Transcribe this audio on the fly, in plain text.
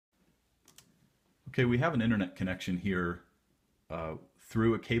Okay, we have an internet connection here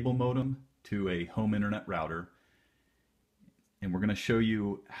through a cable modem to a home internet router, and we're going to show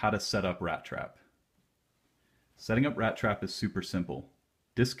you how to set up RATtrap. Setting up RATtrap is super simple.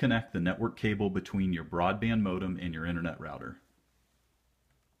 Disconnect the network cable between your broadband modem and your internet router.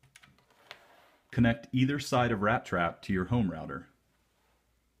 Connect either side of RATtrap to your home router.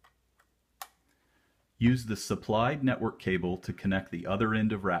 Use the supplied network cable to connect the other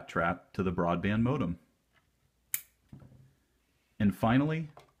end of RATtrap to the broadband modem. And finally,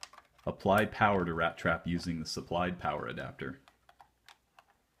 apply power to RATtrap using the supplied power adapter.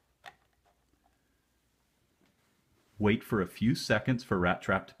 Wait for a few seconds for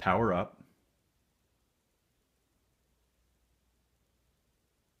RATtrap to power up.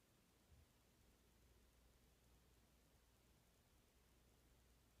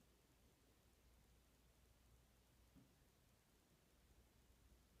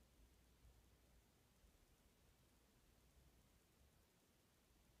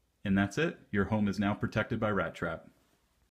 And that's it. Your home is now protected by RATtrap.